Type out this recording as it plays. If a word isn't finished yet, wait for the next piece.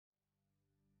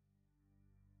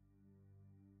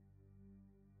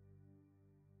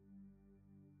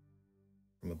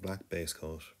from a black base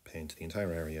coat, paint the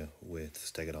entire area with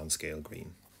Steggadon Scale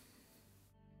Green.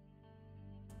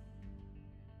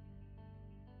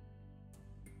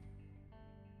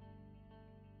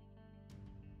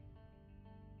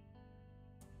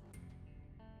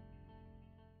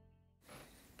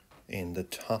 In the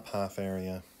top half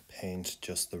area, paint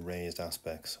just the raised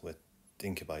aspects with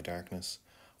Incubi Darkness.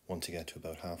 Once you get to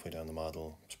about halfway down the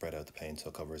model, spread out the paint so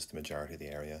it covers the majority of the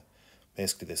area.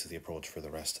 Basically, this is the approach for the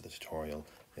rest of the tutorial,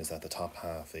 is that the top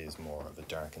half is more of a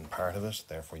darkened part of it,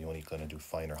 therefore you're only going to do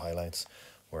finer highlights,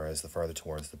 whereas the further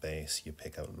towards the base, you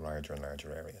pick out larger and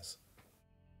larger areas.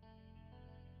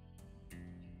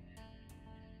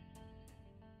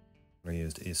 What I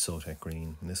used is Sotek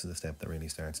Green, and this is the step that really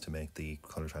starts to make the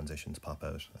colour transitions pop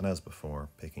out, and as before,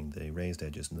 picking the raised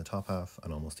edges in the top half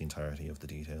and almost the entirety of the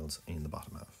details in the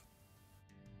bottom half.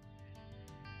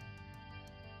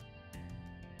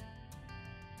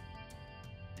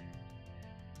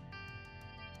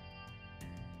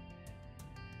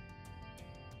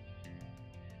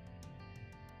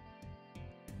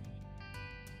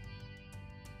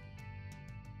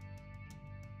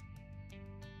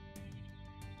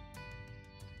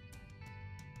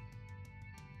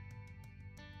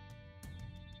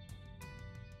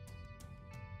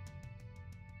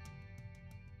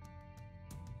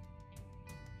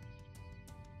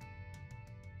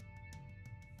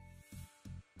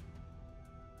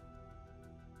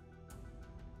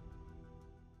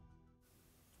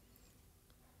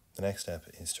 The next step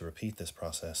is to repeat this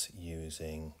process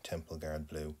using Temple Guard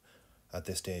Blue. At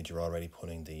this stage you're already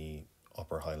putting the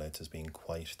upper highlights as being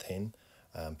quite thin,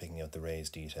 picking out the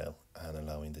raised detail and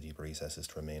allowing the deeper recesses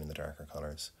to remain in the darker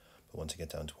colours. But once you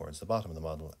get down towards the bottom of the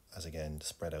model, as again,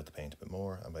 spread out the paint a bit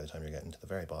more, and by the time you're getting to the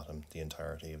very bottom, the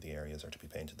entirety of the areas are to be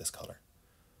painted this colour.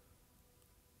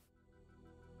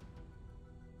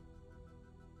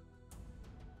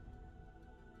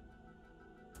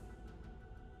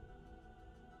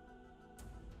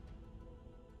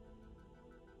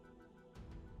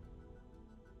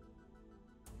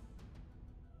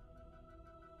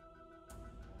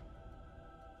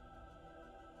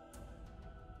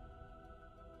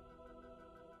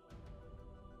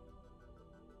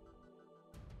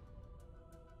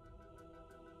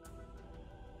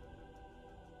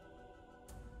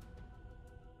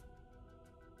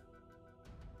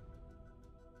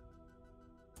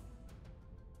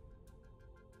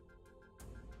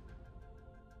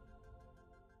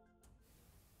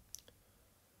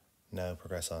 Now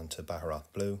progress on to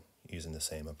Baharroth Blue using the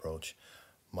same approach.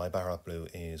 My Baharroth Blue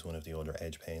is one of the older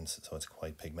edge paints, so it's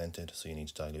quite pigmented, so you need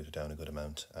to dilute it down a good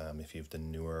amount. If you have the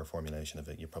newer formulation of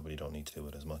it, you probably don't need to do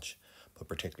it as much, but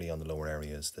particularly on the lower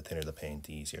areas, the thinner the paint,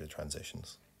 the easier the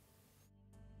transitions.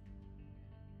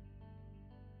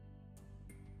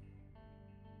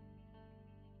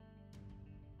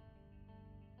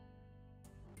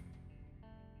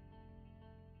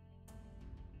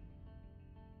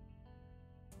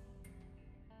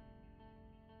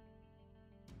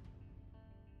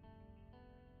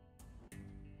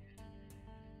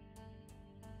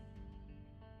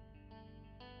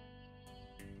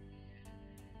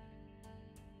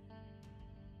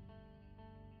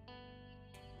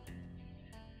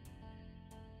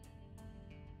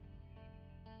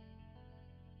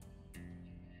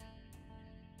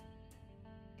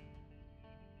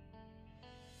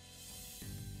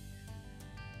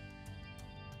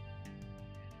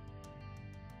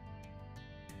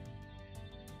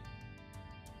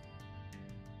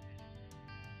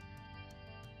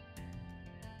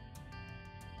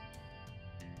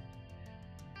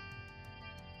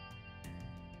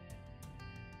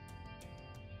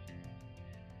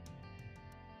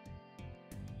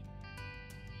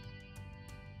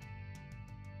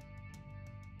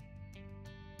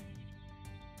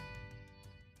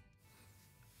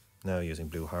 Now using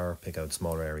Blue Har, pick out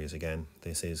smaller areas again.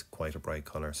 This is quite a bright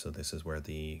colour, so this is where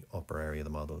the upper area of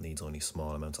the model needs only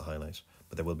small amounts of highlight,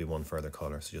 but there will be one further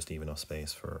colour, so just leave enough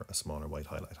space for a smaller white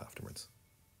highlight afterwards.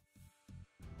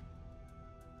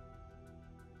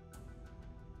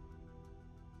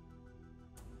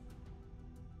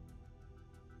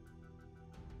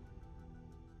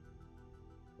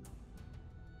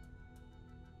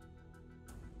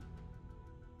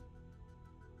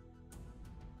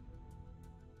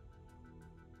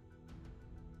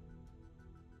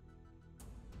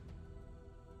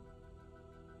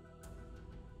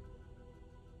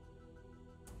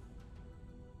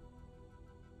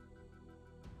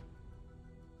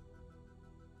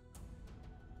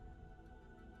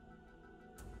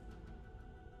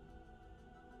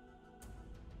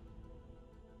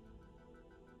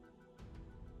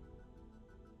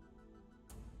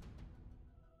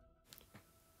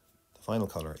 The final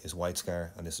colour is White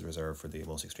Scar, and this is reserved for the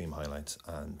most extreme highlights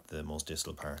and the most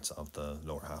distal parts of the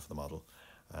lower half of the model.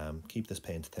 Keep this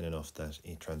paint thin enough that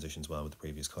it transitions well with the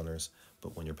previous colours,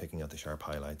 but when you're picking out the sharp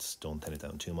highlights, don't thin it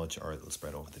down too much or it'll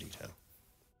spread over the detail.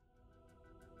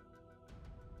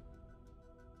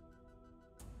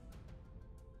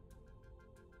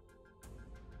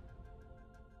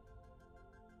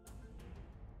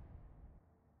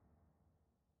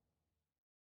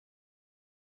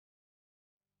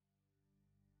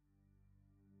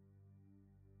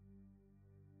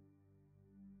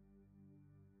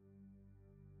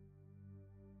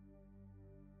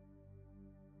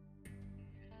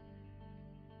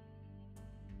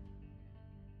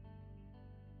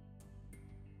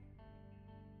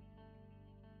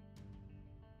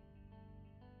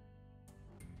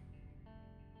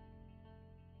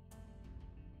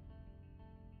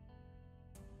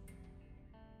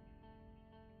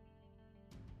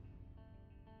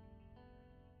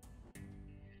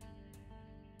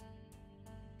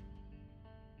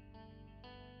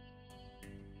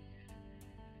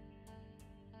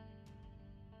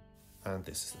 And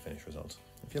this is the finished result.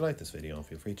 If you like this video,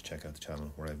 feel free to check out the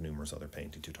channel where I have numerous other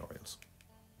painting tutorials.